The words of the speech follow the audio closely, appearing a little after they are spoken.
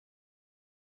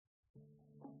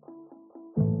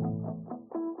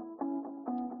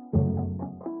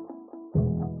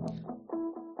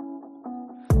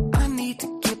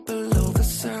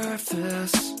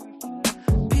surface.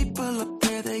 People up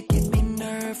there, they get me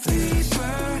nervous.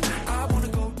 Deeper, I wanna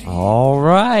go deeper. All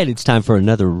right, it's time for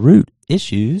another Root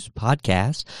Issues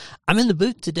podcast. I'm in the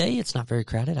booth today. It's not very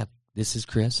crowded. This is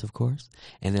Chris, of course,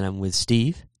 and then I'm with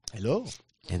Steve. Hello.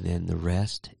 And then the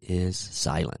rest is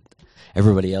silent.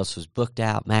 Everybody else was booked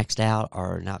out, maxed out,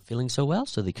 or not feeling so well,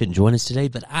 so they couldn't join us today.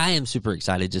 But I am super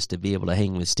excited just to be able to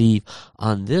hang with Steve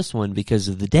on this one because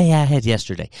of the day I had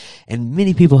yesterday. And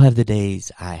many people have the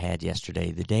days I had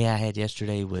yesterday. The day I had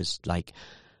yesterday was like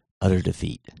utter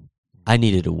defeat. I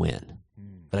needed a win,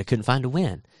 but I couldn't find a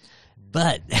win.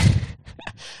 But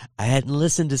I hadn't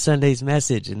listened to Sunday's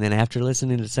message. And then after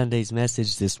listening to Sunday's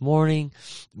message this morning,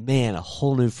 man, a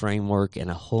whole new framework and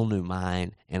a whole new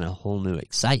mind and a whole new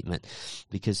excitement.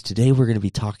 Because today we're going to be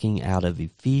talking out of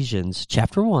Ephesians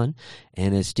chapter 1.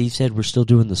 And as Steve said, we're still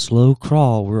doing the slow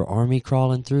crawl. We're army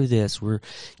crawling through this. We're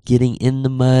getting in the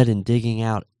mud and digging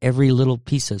out every little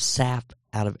piece of sap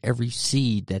out of every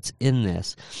seed that's in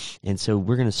this. And so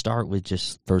we're going to start with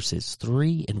just verses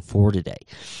 3 and 4 today.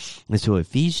 And so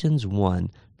Ephesians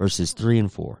 1, verses 3 and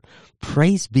 4.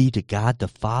 Praise be to God, the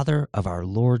Father of our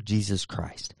Lord Jesus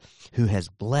Christ, who has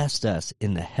blessed us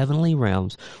in the heavenly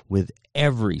realms with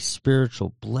every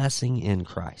spiritual blessing in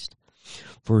Christ.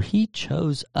 For he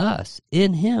chose us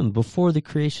in him before the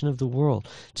creation of the world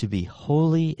to be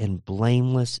holy and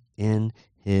blameless in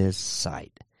his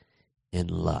sight, in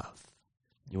love.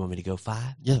 You want me to go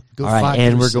 5? Yeah, go All 5. right,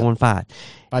 and we're going 5.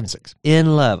 5 and 6.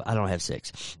 In love, I don't have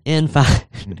 6. In 5,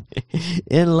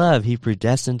 in love, he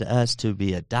predestined us to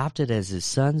be adopted as his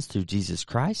sons through Jesus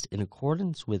Christ in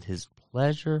accordance with his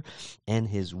pleasure and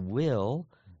his will,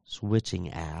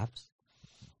 switching apps,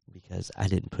 because I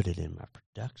didn't put it in my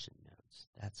production notes.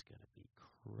 That's going to be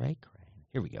cray.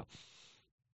 Here we go.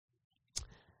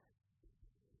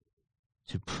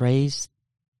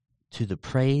 To the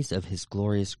praise of his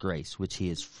glorious grace, which he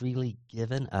has freely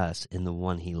given us in the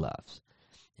one he loves.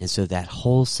 And so that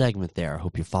whole segment there, I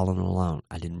hope you're following along.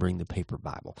 I didn't bring the paper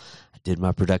Bible. I did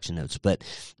my production notes. But,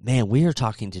 man, we are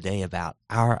talking today about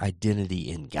our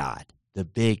identity in God, the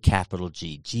big capital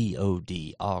G,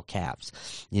 G-O-D, all caps,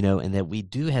 and that we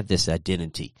do have this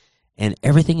identity. And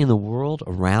everything in the world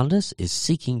around us is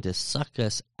seeking to suck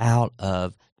us out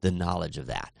of the knowledge of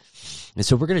that. And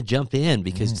so we're going to jump in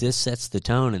because this sets the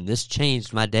tone, and this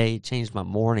changed my day, changed my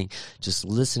morning, just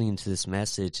listening to this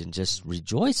message and just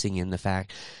rejoicing in the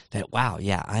fact that, wow,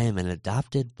 yeah, I am an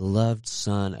adopted, beloved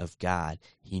son of God.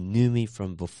 He knew me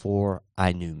from before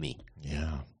I knew me.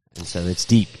 Yeah. And so it's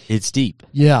deep. It's deep.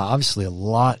 Yeah, obviously a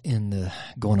lot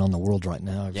going on in the world right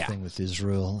now, everything with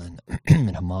Israel and,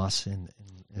 and Hamas and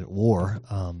at war.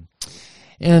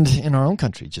 And in our own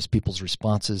country, just people's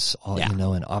responses,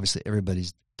 and obviously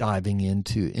everybody's diving in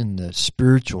the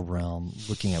spiritual realm,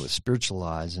 looking at with spiritual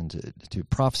eyes into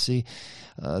prophecy.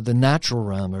 The natural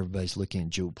realm, everybody's looking at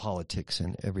geopolitics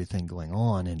and everything going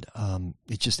on, and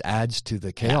it just adds to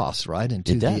the chaos, right, and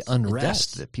to the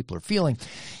unrest that people are feeling.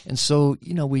 And so,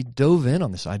 we dove in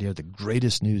on this idea of the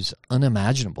greatest news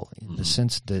unimaginable, in the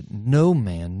sense that no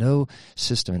man, no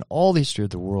system in all the history of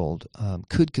the world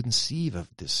could conceive of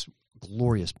this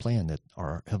glorious plan that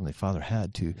our Heavenly Father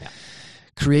had to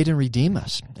create and redeem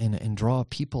us and draw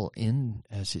people in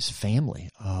as his family.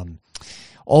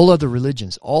 All other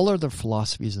religions, all other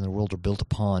philosophies in the world are built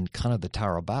upon kind of the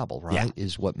Tower of Babel, right? Yeah.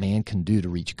 Is what man can do to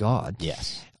reach God.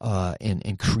 Yes.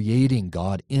 And creating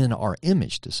God in our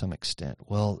image to some extent.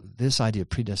 Well, this idea of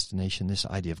predestination, this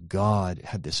idea of God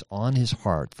had this on his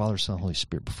heart, Father, Son, Holy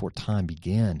Spirit, before time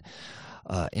began.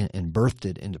 And birthed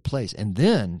it into place, and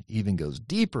then even goes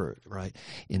deeper, right,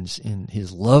 in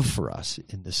his love for us,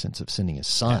 in the sense of sending his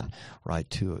Son, right,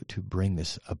 to bring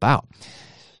this about.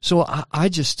 So I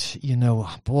just,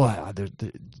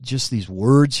 just these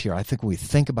words here. I think when we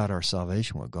think about our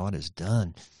salvation, what God has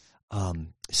done,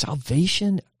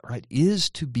 salvation, right, is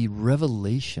to be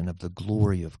revelation of the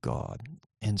glory of God,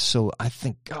 and so I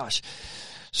think, gosh.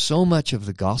 So much of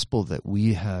the gospel that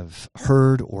we have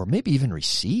heard or maybe even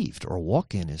received or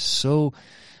walk in is so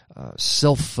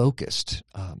self-focused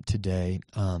today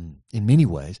in many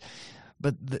ways.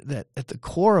 But that at the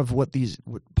core of what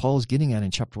Paul is getting at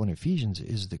in chapter 1 of Ephesians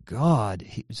is that God,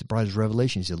 He's brought his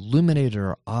revelation, he's illuminated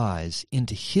our eyes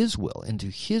into his will, into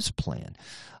his plan,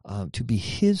 to be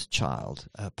his child,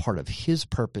 part of his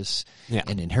purpose,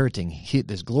 and inheriting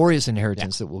this glorious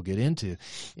inheritance that we'll get into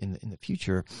in the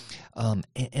future.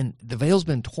 And the veil's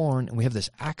been torn, and we have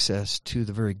this access to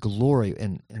the very glory,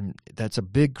 and that's a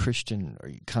big Christian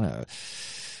kind of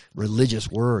religious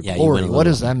word. Yeah, Glory. What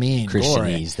does that mean?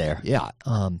 Christianese there. Yeah.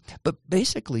 But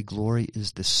basically, glory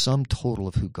is the sum total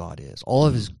of who God is. All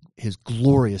of his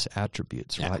glorious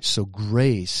attributes, right? So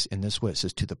grace, in this way, it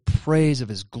says, to the praise of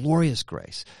his glorious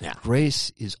grace. Yeah.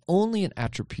 Grace is only an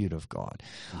attribute of God,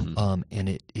 and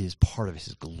it is part of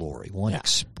his glory. One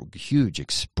huge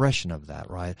expression of that,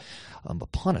 right,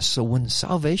 upon us. So when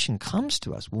salvation comes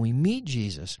to us, when we meet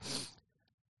Jesus,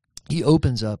 he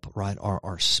opens up, right,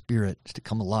 our spirit to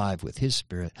come alive with his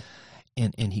spirit,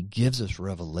 and he gives us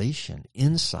revelation,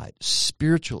 insight,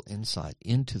 spiritual insight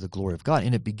into the glory of God.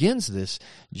 And it begins this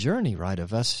journey, right,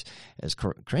 of us, as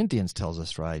Corinthians tells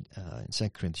us, right, in 2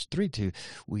 Corinthians 3:2,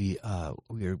 we are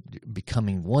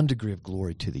becoming one degree of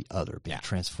glory to the other, being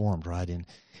transformed, right,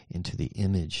 into the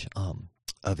image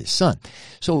of his Son.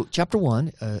 So chapter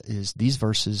 1 is these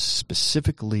verses.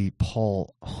 Specifically,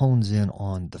 Paul hones in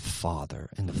on the Father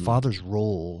and the Father's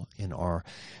role in our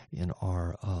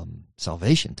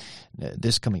salvation.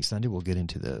 This coming Sunday, we'll get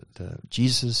into the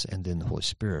Jesus and then the Holy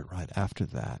Spirit right after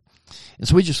that. And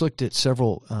so we just looked at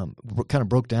several, kind of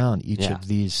broke down each of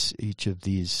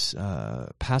these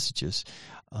passages,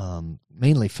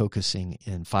 mainly focusing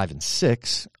in 5 and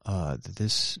 6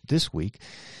 this week.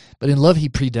 But in love, he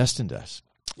predestined us.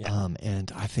 Yeah.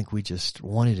 And I think we just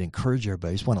wanted to encourage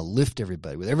everybody, just want to lift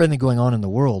everybody. With everything going on in the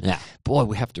world, boy,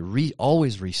 we have to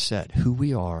always reset who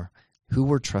we are, who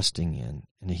we're trusting in,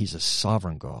 and he's a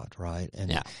sovereign God, right?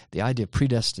 And the idea of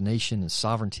predestination and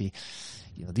sovereignty,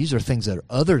 these are things that are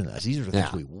other than us. These are the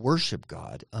things we worship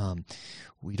God.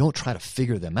 We don't try to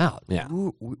figure them out. Yeah.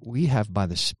 We have, by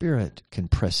the Spirit, can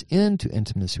press into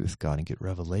intimacy with God and get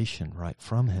revelation right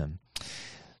from him.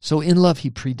 So in love,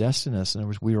 he predestined us. In other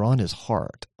words, we were on his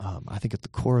heart. I think at the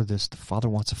core of this, the Father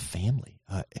wants a family.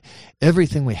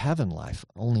 Everything we have in life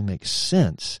only makes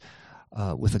sense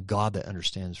with a God that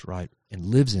understands right and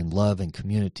lives in love and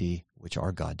community, which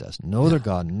our God does. No other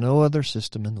God, no other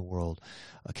system in the world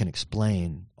can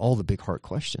explain all the big heart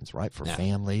questions, right, for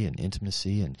family and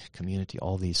intimacy and community,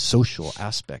 all these social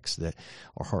aspects that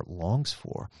our heart longs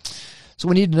for. So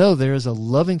we need to know there is a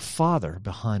loving Father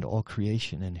behind all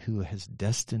creation and who has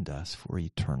destined us for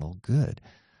eternal good.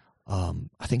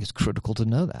 I think it's critical to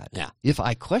know that. Yeah. If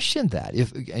I question that,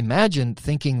 imagine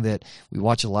thinking that we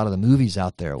watch a lot of the movies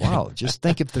out there. Wow, just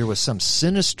think if there was some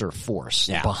sinister force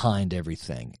behind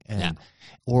everything,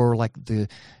 or like the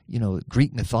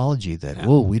Greek mythology that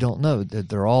we don't know, that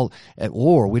they're all at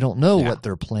war. We don't know what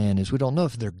their plan is. We don't know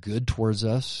if they're good towards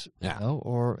us,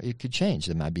 or it could change.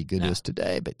 They might be good to us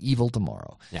today, but evil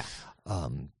tomorrow. Yeah.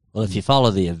 Well, if you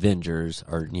follow the Avengers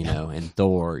or, and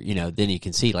Thor, then you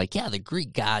can see the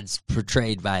Greek gods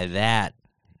portrayed by that,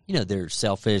 they're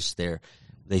selfish.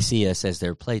 They see us as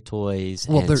their play toys.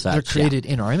 Well, and they're created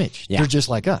in our image. Yeah. They're just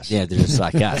like us. Yeah, they're just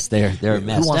like us. They're messed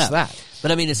up. Who wants that?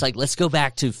 But it's let's go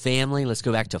back to family. Let's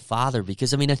go back to Father,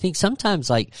 because I think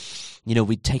sometimes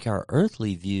we take our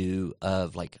earthly view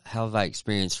of how have I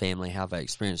experienced family? How have I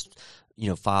experienced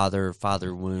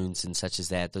father wounds and such as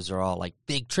that. Those are all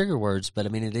big trigger words, but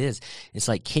it's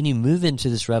can you move into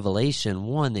this revelation,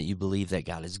 one, that you believe that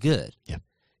God is good? Yeah.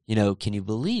 Can you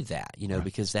believe that? Right.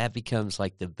 Because that becomes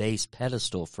the base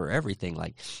pedestal for everything.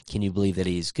 Can you believe that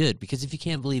he is good? Because if you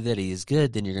can't believe that he is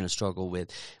good, then you're going to struggle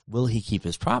with, will he keep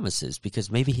his promises? Because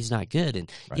maybe he's not good.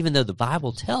 And even though the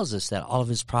Bible tells us that all of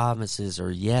his promises are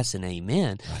yes and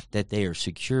amen, that they are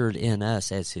secured in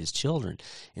us as his children.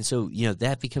 And so,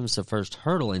 that becomes the first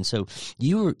hurdle. And so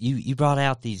you brought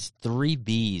out these 3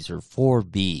 B's or 4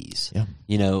 B's. Yeah.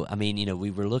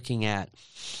 We were looking at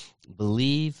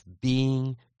believe,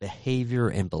 being, behavior,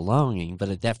 and belonging,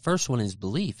 but that first one is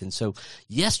belief. And so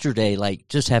yesterday,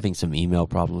 just having some email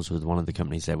problems with one of the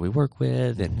companies that we work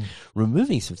with and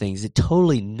removing some things, it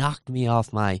totally knocked me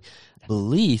off my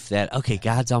belief that, okay,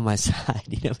 God's on my side,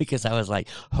 because I was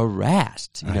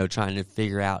harassed, trying to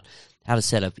figure out how to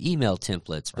set up email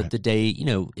templates. But the day,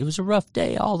 it was a rough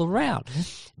day all around.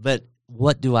 But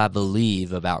what do I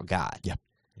believe about God? Yeah.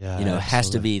 Yeah, it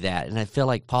has to be that. And I feel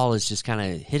like Paul is just kind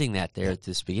of hitting that there at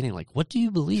this beginning. What do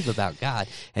you believe about God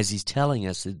as he's telling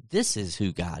us that this is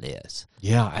who God is?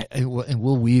 Yeah, and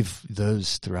we'll weave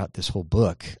those throughout this whole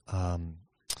book. And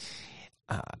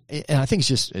I think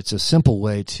it's a simple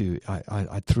way to,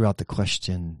 I threw out the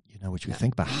question, which we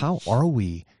think about, how are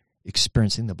we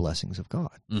experiencing the blessings of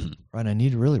God? Mm-hmm. Right? I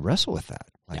need to really wrestle with that.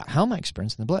 How am I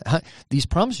experiencing the blessing? These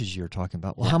promises you're talking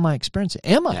about, how am I experiencing?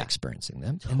 Am I experiencing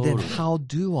them? Totally. And then how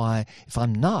do I, if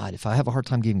I have a hard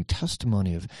time giving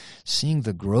testimony of seeing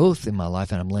the growth in my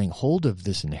life and I'm laying hold of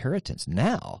this inheritance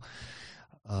now,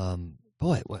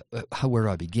 boy, where do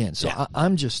I begin? So Yeah.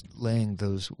 I'm just laying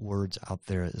those words out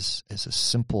there as a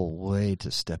simple way to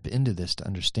step into this, to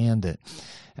understand that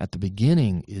at the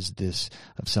beginning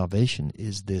of salvation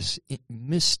is this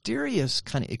mysterious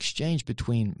kind of exchange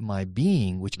between my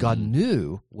being, which God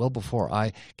knew well before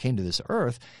I came to this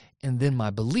earth, and then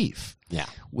my belief,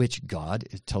 which God,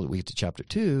 until we get to chapter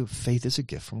 2, faith is a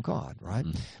gift from God, right?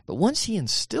 But once he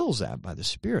instills that by the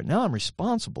Spirit, now I'm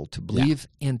responsible to believe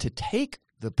and to take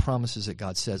the promises that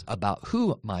God says about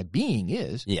who my being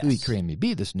is, who he created me to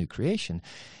be, this new creation,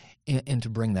 and to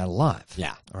bring that alive.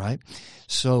 Yeah. All right?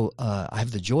 So I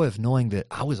have the joy of knowing that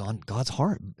I was on God's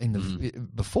heart.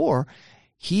 Before,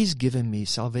 he's given me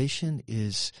salvation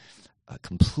is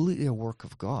completely a work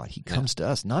of God. He comes to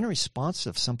us, not in response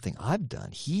of something I've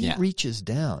done. He reaches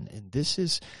down, and this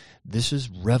is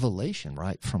revelation,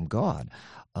 right, from God.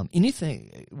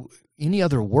 Any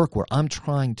other work where I'm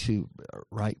trying to,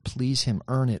 please him,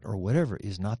 earn it, or whatever,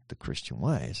 is not the Christian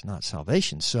way. It's not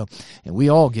salvation. So, and we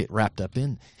all get wrapped up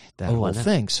in that whole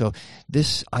thing. So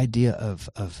this idea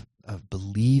of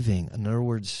believing, in other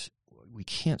words, we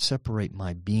can't separate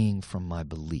my being from my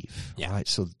belief, right?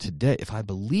 So today, if I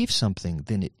believe something,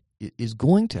 then it is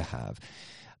going to have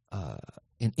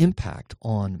an impact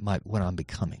on what I'm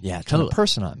becoming, the kind of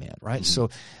person I'm at, right? So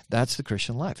that's the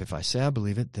Christian life. If I say I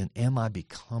believe it, then am I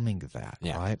becoming that,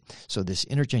 right? So this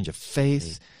interchange of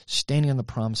faith, standing on the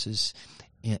promises,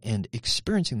 and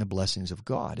experiencing the blessings of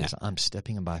God as I'm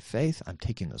stepping in by faith. I'm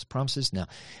taking those promises. Now,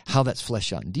 how that's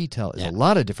fleshed out in detail is a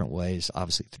lot of different ways,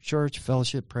 obviously through church,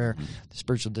 fellowship, prayer, the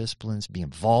spiritual disciplines, being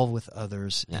involved with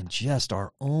others, and just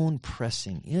our own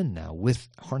pressing in now with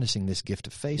harnessing this gift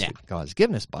of faith that God has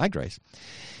given us by grace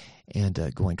and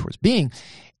going towards being.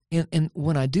 And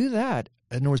when I do that,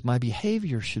 in other words, my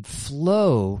behavior should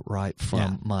flow right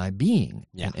from my being.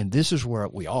 Yeah. And this is where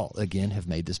we all, again, have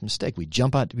made this mistake. We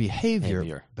jump out to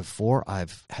behavior before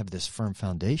I've this firm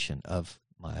foundation of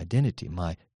my identity,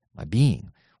 my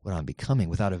being, what I'm becoming,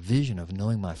 without a vision of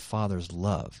knowing my Father's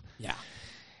love. Yeah.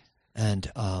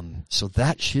 And so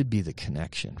that should be the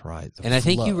connection, right? And I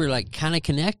think you were like kind of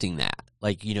connecting that.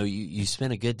 Like, you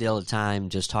spent a good deal of time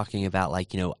just talking about,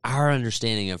 like, our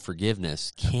understanding of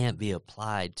forgiveness can't be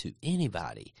applied to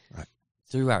anybody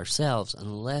through ourselves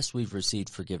unless we've received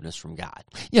forgiveness from God.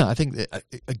 Yeah, I think that,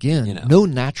 again, no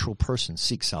natural person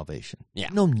seeks salvation. Yeah.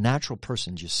 No natural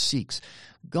person just seeks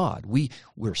God.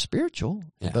 We're spiritual,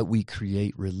 but we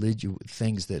create religious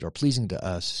things that are pleasing to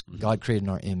us. God created in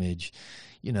our image,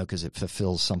 because it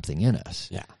fulfills something in us.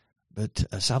 Yeah. But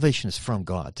salvation is from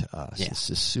God to us. Yeah. It's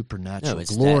this supernatural,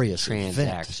 it's glorious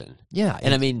transaction. Event. Yeah.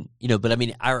 And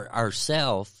our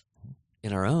self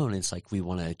in our own, it's like we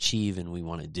want to achieve and we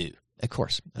want to do. Of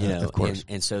course. Of course.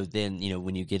 And so then,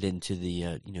 when you get into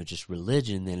the, just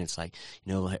religion, then it's like,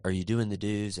 are you doing the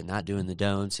do's and not doing the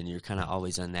don'ts? And you're kind of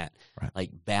always on that like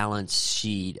balance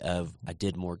sheet of I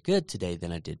did more good today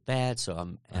than I did bad. So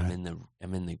I'm in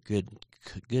the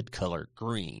good color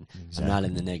green. Exactly. I'm not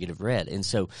in the negative red. And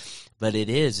so, but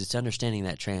it's understanding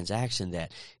that transaction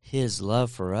that his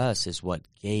love for us is what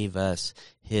gave us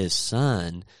his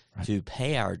son to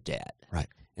pay our debt. Right.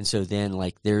 And so then,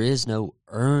 like, there is no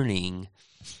earning,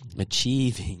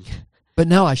 achieving. But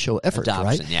now I show effort, adoption,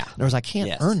 right? Yeah. In other words, I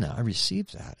can't earn that. I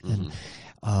received that.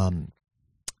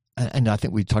 And I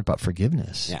think we talked about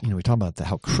forgiveness. Yeah. We talk about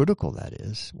how critical that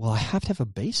is. Well, I have to have a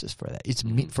basis for that. It's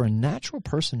for a natural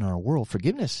person in our world,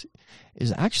 forgiveness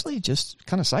is actually just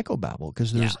kind of psychobabble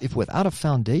because if without a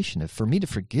foundation, for me to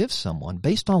forgive someone,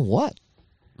 based on what?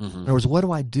 In other words, what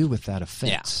do I do with that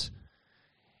offense? Yeah.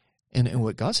 And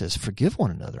what God says, forgive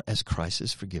one another as Christ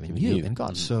has forgiven you and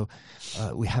God. So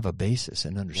we have a basis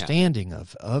and understanding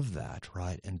of that,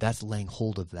 right? And that's laying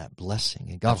hold of that blessing.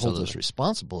 And God holds us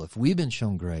responsible. If we've been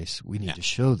shown grace, we need to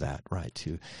show that, right?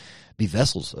 To be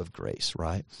vessels of grace,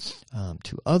 right?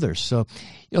 To others. So,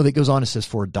 that goes on, it says,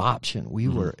 for adoption, we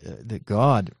were, that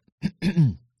God,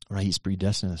 right, he's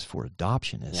predestined us for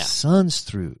adoption as sons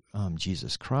through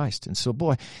Jesus Christ. And so,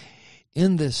 boy,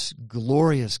 in this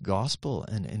glorious gospel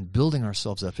and building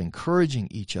ourselves up, encouraging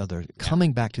each other,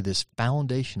 coming back to this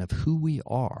foundation of who we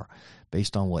are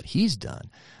based on what he's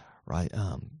done, right?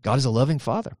 God is a loving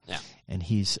Father, and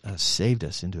he's saved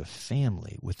us into a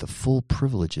family with the full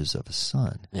privileges of a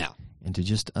son. Yeah. And to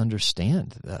just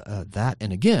understand that.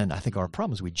 And again, I think our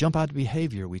problem is we jump out to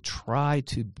behavior, we try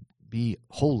to be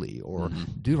holy or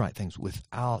do right things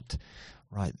without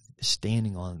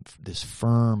standing on this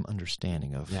firm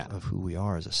understanding of who we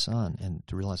are as a son, and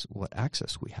to realize what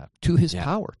access we have to his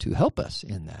power to help us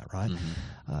in that, right?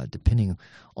 Depending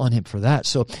on him for that.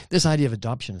 So this idea of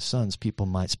adoption of sons, people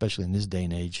might, especially in this day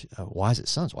and age, why is it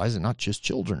sons? Why is it not just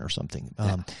children or something?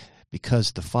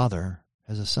 because the Father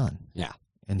has a Son. Yeah.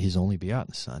 And his only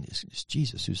begotten Son is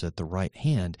Jesus, who's at the right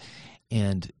hand.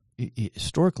 And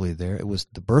historically there, it was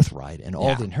the birthright, and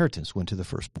all the inheritance went to the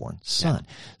firstborn son.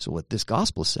 Yeah. So what this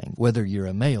gospel is saying, whether you're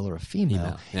a male or a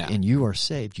female, and you are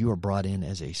saved, you are brought in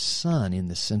as a son in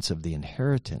the sense of the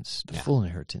inheritance. The full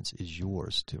inheritance is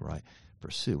yours to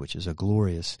pursue, which is a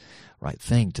glorious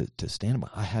thing to stand by.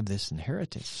 I have this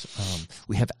inheritance.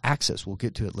 We have access. We'll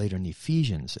get to it later in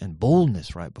Ephesians, and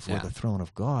boldness right before the throne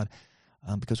of God,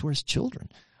 because we're his children,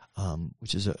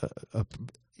 which is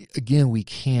again, we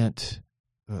can't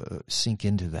sink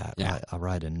into that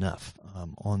right enough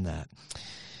on that.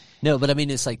 No, but I mean,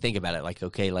 it's like, think about it. Like,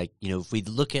 okay, like, you know, if we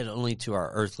look at only to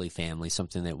our earthly family,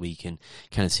 something that we can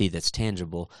kind of see that's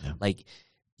tangible, like,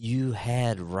 you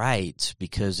had rights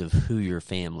because of who your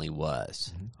family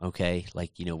was, okay?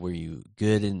 Like, you know, were you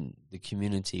good in the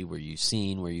community? Were you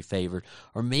seen? Were you favored?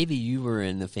 Or maybe you were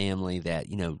in the family that,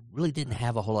 you know, really didn't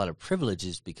have a whole lot of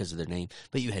privileges because of their name,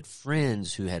 but you had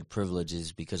friends who had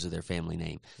privileges because of their family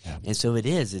name. Yeah. And so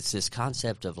it's this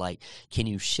concept of, like, can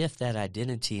you shift that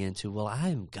identity into, well, I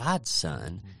am God's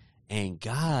son, and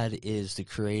God is the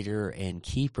creator and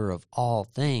keeper of all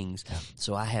things,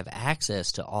 so I have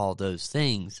access to all those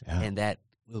things, and that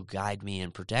will guide me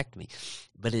and protect me.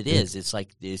 But it's like,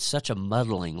 it's such a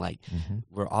muddling, like,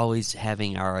 we're always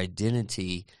having our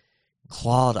identity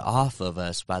clawed off of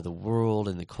us by the world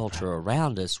and the culture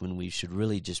around us, when we should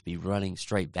really just be running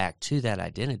straight back to that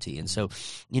identity. And so,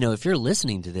 you know, if you're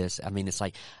listening to this, I mean, it's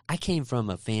like, I came from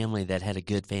a family that had a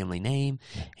good family name.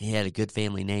 He had a good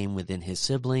family name within his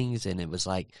siblings, and it was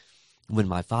like, when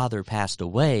my father passed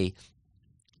away,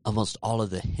 almost all of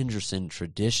the Henderson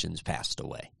traditions passed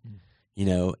away. You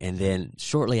know, and then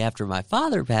shortly after my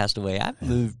father passed away, I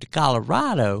moved to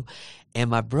Colorado, and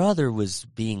my brother was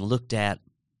being looked at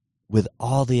with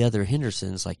all the other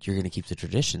Hendersons, like, you're going to keep the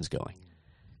traditions going.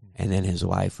 And then his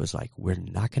wife was like, we're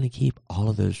not going to keep all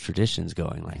of those traditions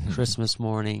going, like Christmas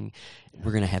morning.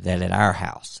 We're going to have that at our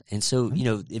house. And so, you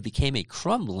know, it became a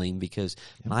crumbling, because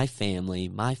my family,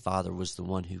 my father was the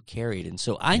one who carried. And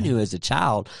so I knew as a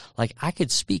child, like, I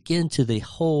could speak into the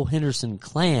whole Henderson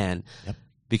clan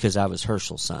because I was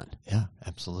Herschel's son. Yeah,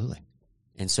 absolutely.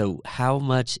 And so how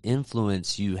much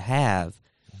influence you have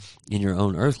in your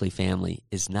own earthly family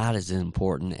is not as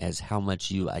important as how much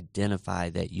you identify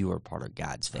that you are part of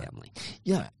God's family.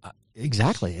 Yeah,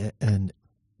 exactly. And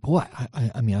boy,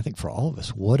 I mean, I think for all of us,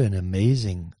 what an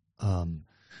amazing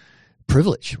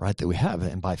privilege, right, that we have.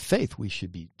 And by faith, we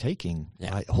should be taking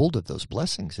hold of those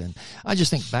blessings. And I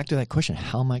just think back to that question,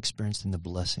 how am I experiencing the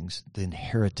blessings, the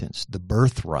inheritance, the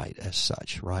birthright as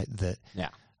such, right, that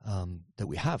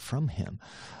we have from him.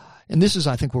 And this is,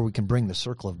 I think, where we can bring the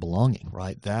circle of belonging,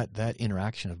 right? That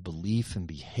interaction of belief and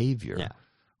behavior,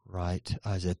 right,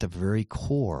 is at the very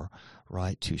core,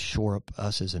 right, to shore up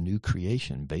us as a new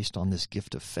creation based on this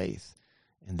gift of faith.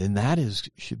 And then that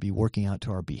should be working out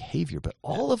to our behavior. But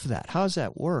all of that, how does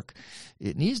that work?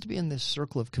 It needs to be in this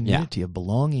circle of community of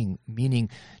belonging, meaning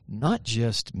not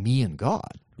just me and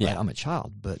God. Right? I'm a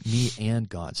child, but me and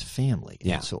God's family.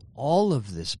 And so all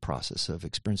of this process of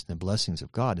experiencing the blessings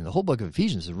of God, and the whole book of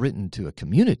Ephesians is written to a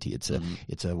community. It's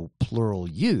a plural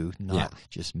you, not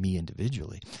just me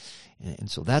individually.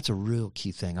 And so that's a real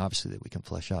key thing, obviously, that we can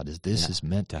flesh out, is this is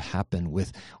meant to happen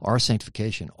with our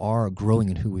sanctification, our growing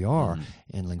in who we are,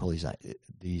 and like all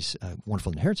these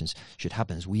wonderful inheritance should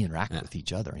happen as we interact with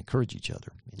each other, encourage each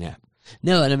other. Yeah.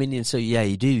 No, and I mean, and so,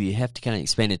 you do. You have to kind of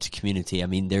expand it to community. I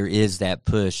mean, there is that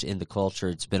push in the culture.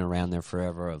 It's been around there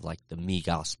forever of, like, the me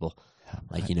gospel.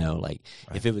 Like, you know, like,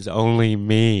 if it was only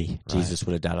me, Jesus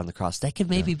would have died on the cross. That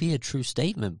could maybe be a true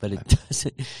statement, but it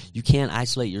doesn't. You can't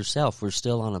isolate yourself. We're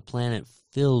still on a planet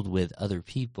filled with other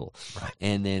people. Right.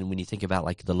 And then when you think about,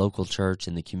 like, the local church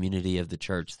and the community of the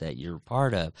church that you're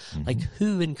part of, like,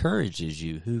 who encourages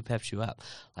you? Who peps you up?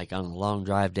 Like, on a long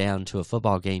drive down to a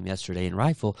football game yesterday in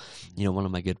Rifle, you know, one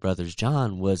of my good brothers,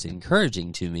 John, was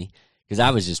encouraging to me, because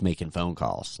I was just making phone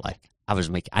calls. Like,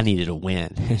 I needed a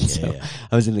win. And so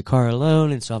I was in the car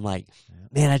alone, and so I'm like,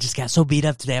 man, I just got so beat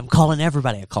up today. I'm calling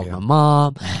everybody. I called my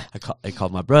mom. I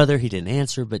called my brother. He didn't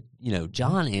answer, but, you know,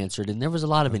 John answered, and there was a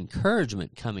lot of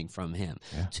encouragement coming from him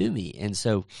to me. And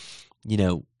so, you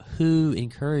know, who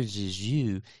encourages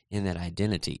you in that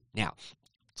identity? Now,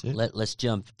 let's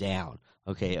jump down.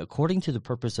 Okay, according to the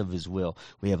purpose of his will,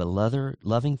 we have a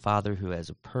loving Father who has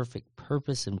a perfect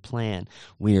purpose and plan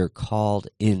we are called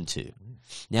into.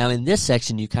 Now, in this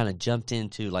section, you kind of jumped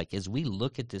into, like, as we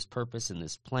look at this purpose and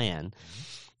this plan,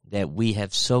 that we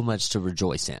have so much to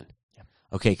rejoice in.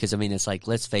 Okay, because, I mean, it's like,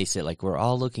 let's face it, like, we're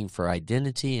all looking for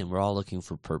identity and we're all looking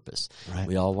for purpose. Right.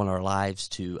 We all want our lives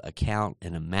to account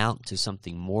and amount to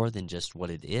something more than just what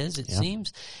it is, it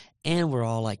seems. And we're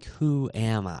all like, who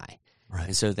am I? Right.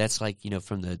 And so that's like,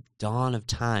 from the dawn of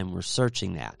time, we're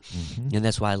searching that. Mm-hmm. And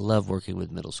that's why I love working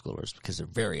with middle schoolers, because they're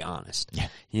very honest. Yeah.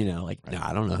 No,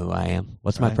 I don't know who I am.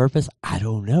 What's Right. my purpose? I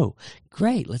don't know.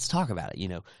 Great, let's talk about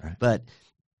it, Right. But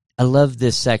I love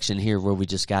this section here where we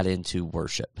just got into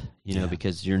worship,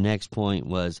 because your next point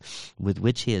was, with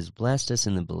which he has blessed us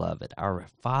in the beloved. Our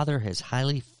Father has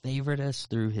highly favored us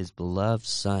through his beloved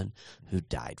Son who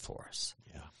died for us.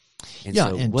 And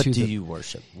so and what do you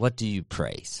worship? What do you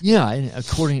praise? Yeah, and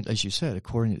according, as you said,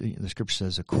 the Scripture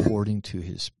says, according to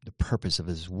the purpose of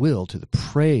his will, to the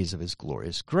praise of his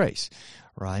glorious grace,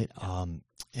 right?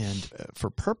 And for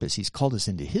purpose, he's called us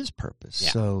into his purpose. Yeah.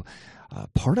 So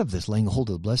part of this laying hold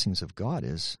of the blessings of God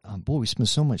is, we spend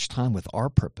so much time with our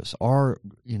purpose, our,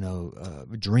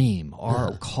 dream,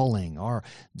 our calling,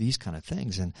 these kind of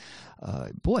things. And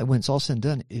when it's all said and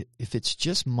done, if it's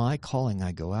just my calling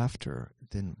I go after,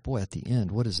 then at the end,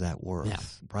 what is that worth? Yeah.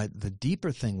 Right? The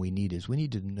deeper thing we need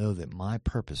to know that my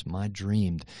purpose, my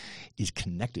dream, is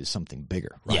connected to something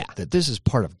bigger, right? Yeah. That this is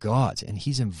part of God's, and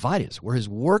he's invited us. We're his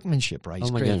workmanship, right?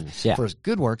 He's created for his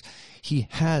good works. He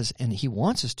has, and he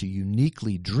wants us to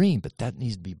uniquely dream, but that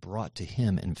needs to be brought to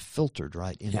him and filtered,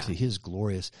 right, into his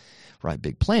glorious, right,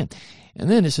 big plan.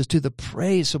 And then it says, to the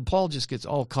praise. So Paul just gets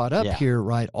all caught up here,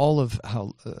 right? All of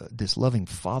how this loving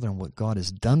Father and what God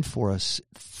has done for us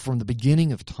from the beginning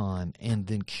of time, and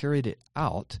then carried it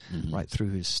out, right,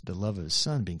 through the love of his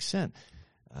Son being sent,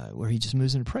 where he just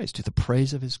moves into praise, to the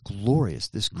praise of his glorious.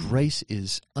 This grace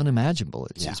is unimaginable.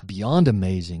 It's beyond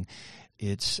amazing.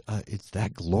 It's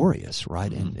that glorious,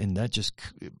 right? And that just,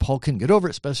 Paul couldn't get over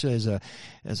it, especially as a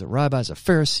rabbi, as a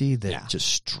Pharisee that just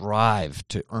strived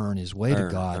to earn his way to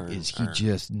God. He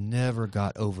just never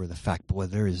got over the fact,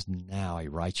 there is now a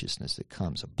righteousness that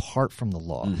comes apart from the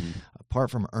law, apart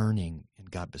from earning,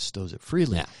 and God bestows it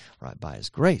freely, right, by his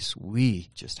grace. We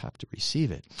just have to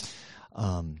receive it.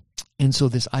 And so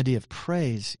this idea of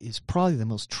praise is probably the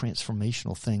most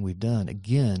transformational thing we've done.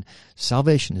 Again,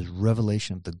 salvation is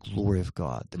revelation of the glory of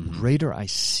God. The greater I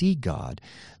see God,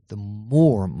 the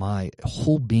more my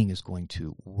whole being is going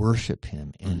to worship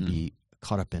him and be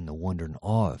caught up in the wonder and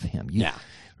awe of him.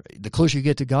 The closer you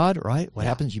get to God, right, what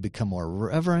happens? You become more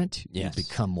reverent. You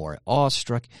become more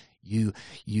awestruck. You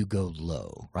go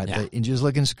low, right? And just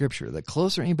look in Scripture. The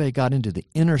closer anybody got into the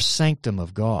inner sanctum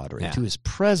of God, or into his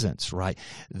presence, right,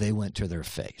 they went to their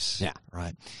face,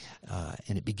 right?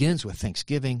 And it begins with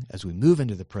thanksgiving as we move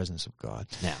into the presence of God.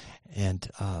 And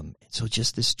so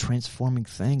just this transforming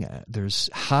thing,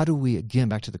 how do we, again,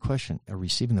 back to the question,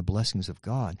 receiving the blessings of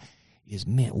God, is,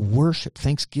 worship,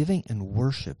 thanksgiving and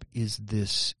worship is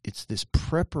this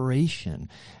preparation.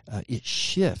 It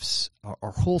shifts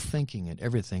our whole thinking and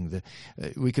everything.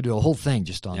 We could do a whole thing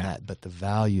just on that, but the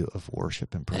value of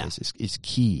worship and praise is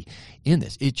key in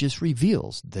this. It just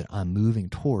reveals that I'm moving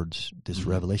towards this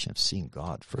revelation of seeing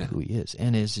God for who he is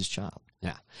and as his child.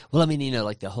 Yeah. Well, I mean,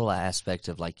 like the whole aspect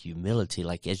of like humility,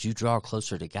 like as you draw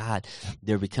closer to God,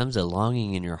 there becomes a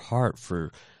longing in your heart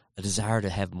for a desire to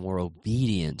have more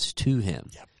obedience to him.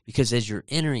 Because as you're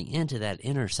entering into that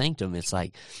inner sanctum, it's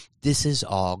like, this is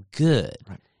all good.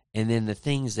 Right. And then the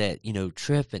things that,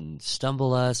 trip and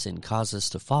stumble us and cause us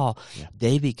to fall,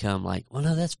 they become like, well,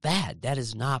 no, that's bad. That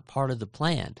is not part of the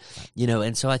plan. Right.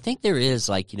 And so I think there is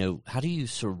like, how do you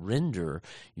surrender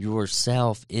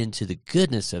yourself into the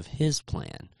goodness of his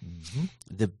plan,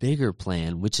 the bigger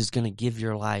plan, which is going to give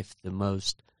your life the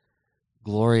most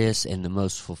glorious and the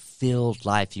most fulfilled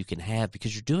life you can have,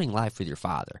 because you're doing life with your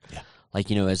Father.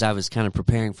 Like, as I was kind of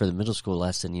preparing for the middle school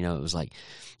lesson, it was like,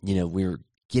 we were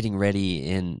getting ready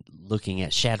and looking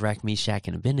at Shadrach, Meshach,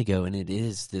 and Abednego, and it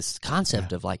is this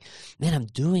concept of like, man, I'm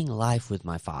doing life with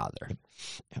my Father.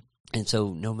 And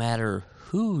so no matter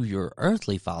who your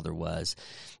earthly father was,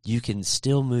 you can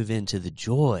still move into the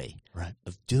joy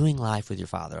of doing life with your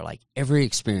Father. Like every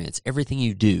experience, everything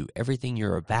you do, everything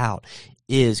you're about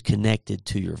is connected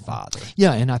to your Father.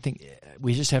 Yeah, and I think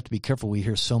we just have to be careful. We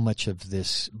hear so much of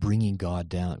this bringing God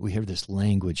down. We hear this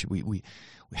language. We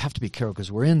have to be careful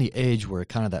because we're in the age where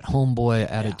kind of that homeboy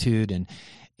attitude,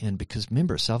 and because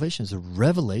remember, salvation is a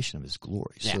revelation of his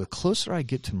glory. So the closer I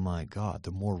get to my God,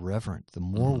 the more reverent, the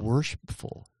more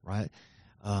worshipful, right?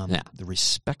 The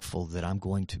respectful that I'm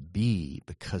going to be,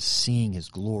 because seeing his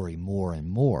glory more and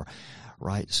more,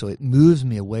 right? So it moves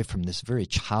me away from this very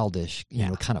childish,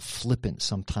 kind of flippant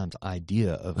sometimes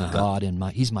idea of God and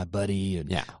he's my buddy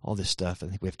and all this stuff. I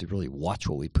think we have to really watch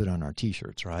what we put on our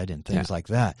T-shirts, right? And things like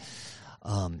that.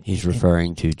 He's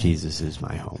referring to Jesus as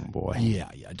my homeboy. Yeah.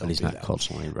 But he's not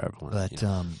culturally relevant. But,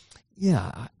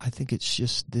 I think it's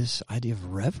just this idea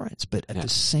of reverence. But at the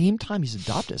same time, he's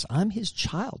adopted us. I'm his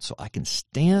child, so I can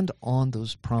stand on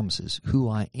those promises, who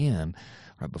I am,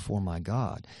 right before my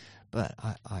God. But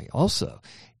I also,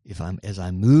 as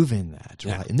I move in that,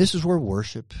 right, and this is where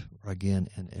worship again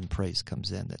and praise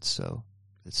comes in. That's so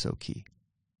key.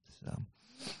 So,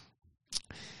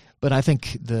 but I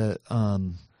think the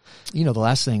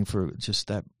last thing for just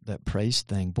that praise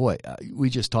thing, boy, we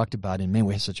just talked about, and man,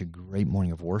 we had such a great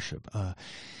morning of worship.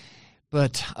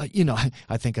 But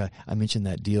I think I mentioned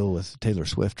that deal with Taylor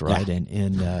Swift, right? And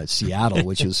in Seattle,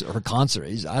 which is her concert.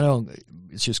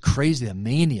 It's just crazy, the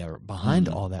mania behind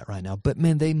all that right now. But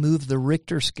man, they moved the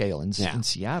Richter scale in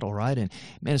Seattle, right? And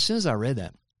man, as soon as I read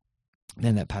that,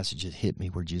 man, that passage just hit me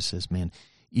where Jesus says, man,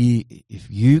 if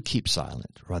you keep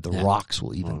silent, right, the rocks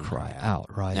will even cry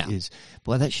out, right?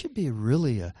 Yeah. That should be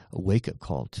really a wake-up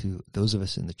call to those of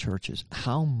us in the churches.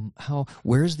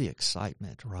 Where's the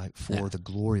excitement, right, for the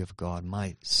glory of God,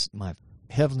 my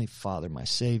Heavenly Father, my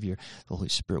Savior, the Holy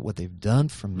Spirit, what they've done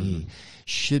for me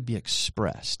should be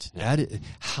expressed. That is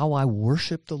how I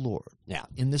worship the Lord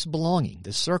in this belonging,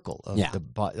 this circle of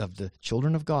the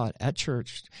children of God at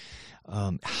church.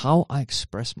 How I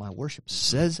express my worship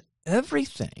says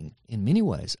everything in many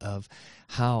ways of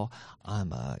how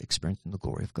I'm experiencing the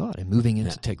glory of God and moving in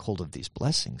to take hold of these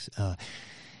blessings.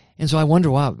 And so I wonder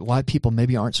why people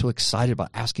maybe aren't so excited about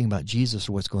asking about Jesus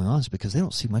or what's going on, is because they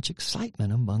don't see much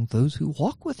excitement among those who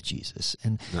walk with Jesus.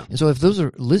 And so if those are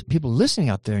people listening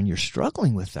out there and you're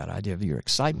struggling with that idea of your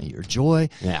excitement, your joy,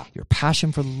 your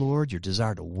passion for the Lord, your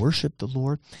desire to worship the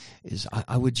Lord,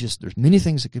 I would there's many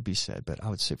things that could be said, but I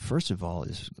would say first of all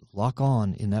is lock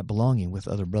on in that belonging with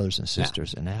other brothers and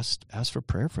sisters and ask for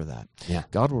prayer for that. Yeah.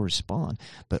 God will respond,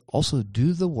 but also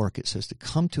do the work. It says to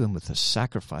come to him with a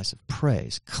sacrifice of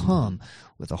praise. Come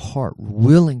with a heart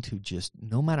willing to just,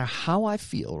 no matter how I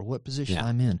feel or what position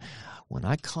I'm in, when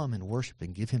I come and worship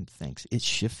and give him thanks, it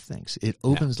shifts things. It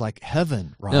opens like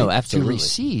heaven, right? No, absolutely. To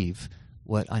receive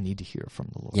what I need to hear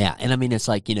from the Lord. Yeah, and I mean, it's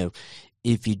like,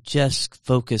 if you just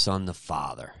focus on the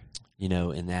Father,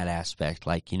 in that aspect,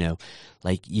 I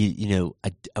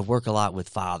work a lot with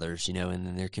fathers, and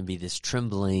then there can be this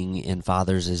trembling in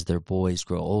fathers as their boys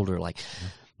grow older, like,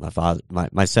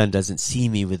 my son doesn't see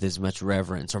me with as much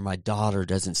reverence, or my daughter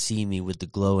doesn't see me with the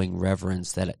glowing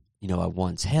reverence that, I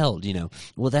once held,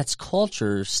 Well, that's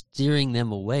culture steering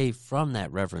them away from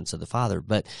that reverence of the Father.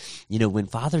 But, when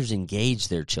fathers engage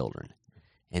their children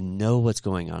and know what's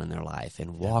going on in their life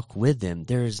and walk with them,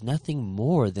 there is nothing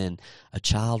more than a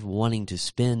child wanting to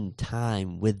spend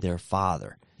time with their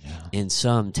father. In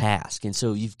some task. And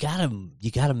so you got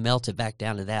to melt it back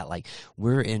down to that. Like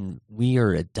we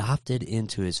are adopted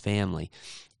into his family,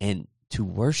 and to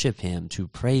worship him, to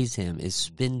praise him is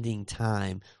spending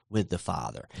time with the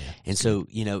Father. And so,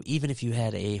 even if you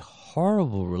had a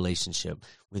horrible relationship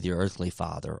with your earthly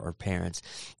father or parents,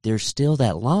 there's still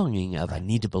that longing of, I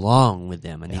need to belong with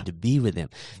them. I need to be with them.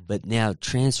 But now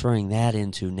transferring that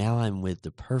into, now I'm with the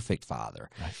perfect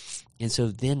Father. Right. And so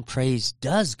then praise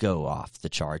does go off the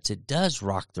charts. It does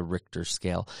rock the Richter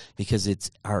scale, because it's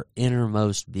our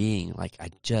innermost being. Like,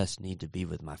 I just need to be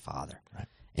with my Father. Right.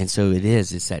 And so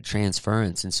it's that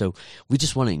transference. And so we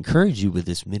just want to encourage you with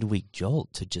this midweek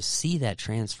jolt to just see that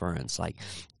transference. Like,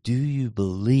 do you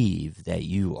believe that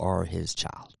you are his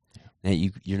child? That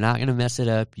you're not going to mess it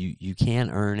up. You can't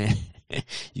earn it.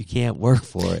 You can't work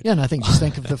for it. Yeah, and I think just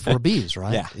think of the 4 B's,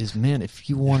 right? Man, if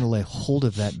you want to lay hold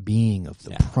of that being of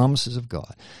the promises of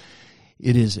God,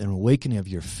 it is an awakening of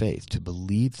your faith to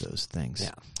believe those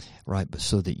things, right? But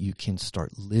so that you can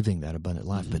start living that abundant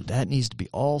life. But that needs to be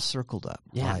all circled up.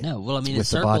 Yeah, right? no. Well, I mean, with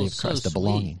the body of Christ, so the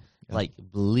belonging. Like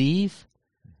believe,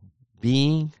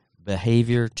 being,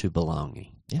 behavior to belonging.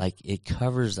 Yeah. Like, it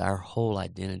covers our whole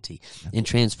identity and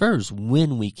transfers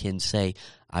when we can say,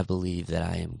 I believe that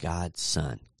I am God's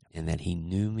son and that he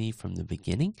knew me from the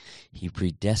beginning. He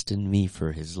predestined me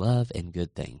for his love and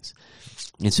good things.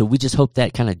 And so we just hope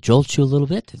that kind of jolts you a little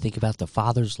bit to think about the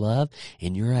Father's love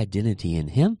and your identity in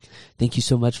him. Thank you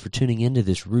so much for tuning into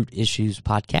this Root Issues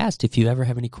podcast. If you ever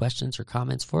have any questions or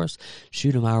comments for us,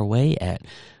 shoot them our way at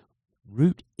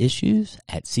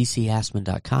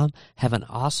rootissues@ccassman.com. Have an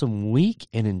awesome week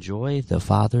and enjoy the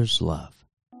Father's love.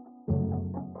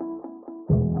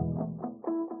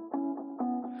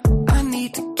 I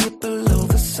need to get below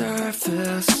the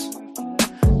surface.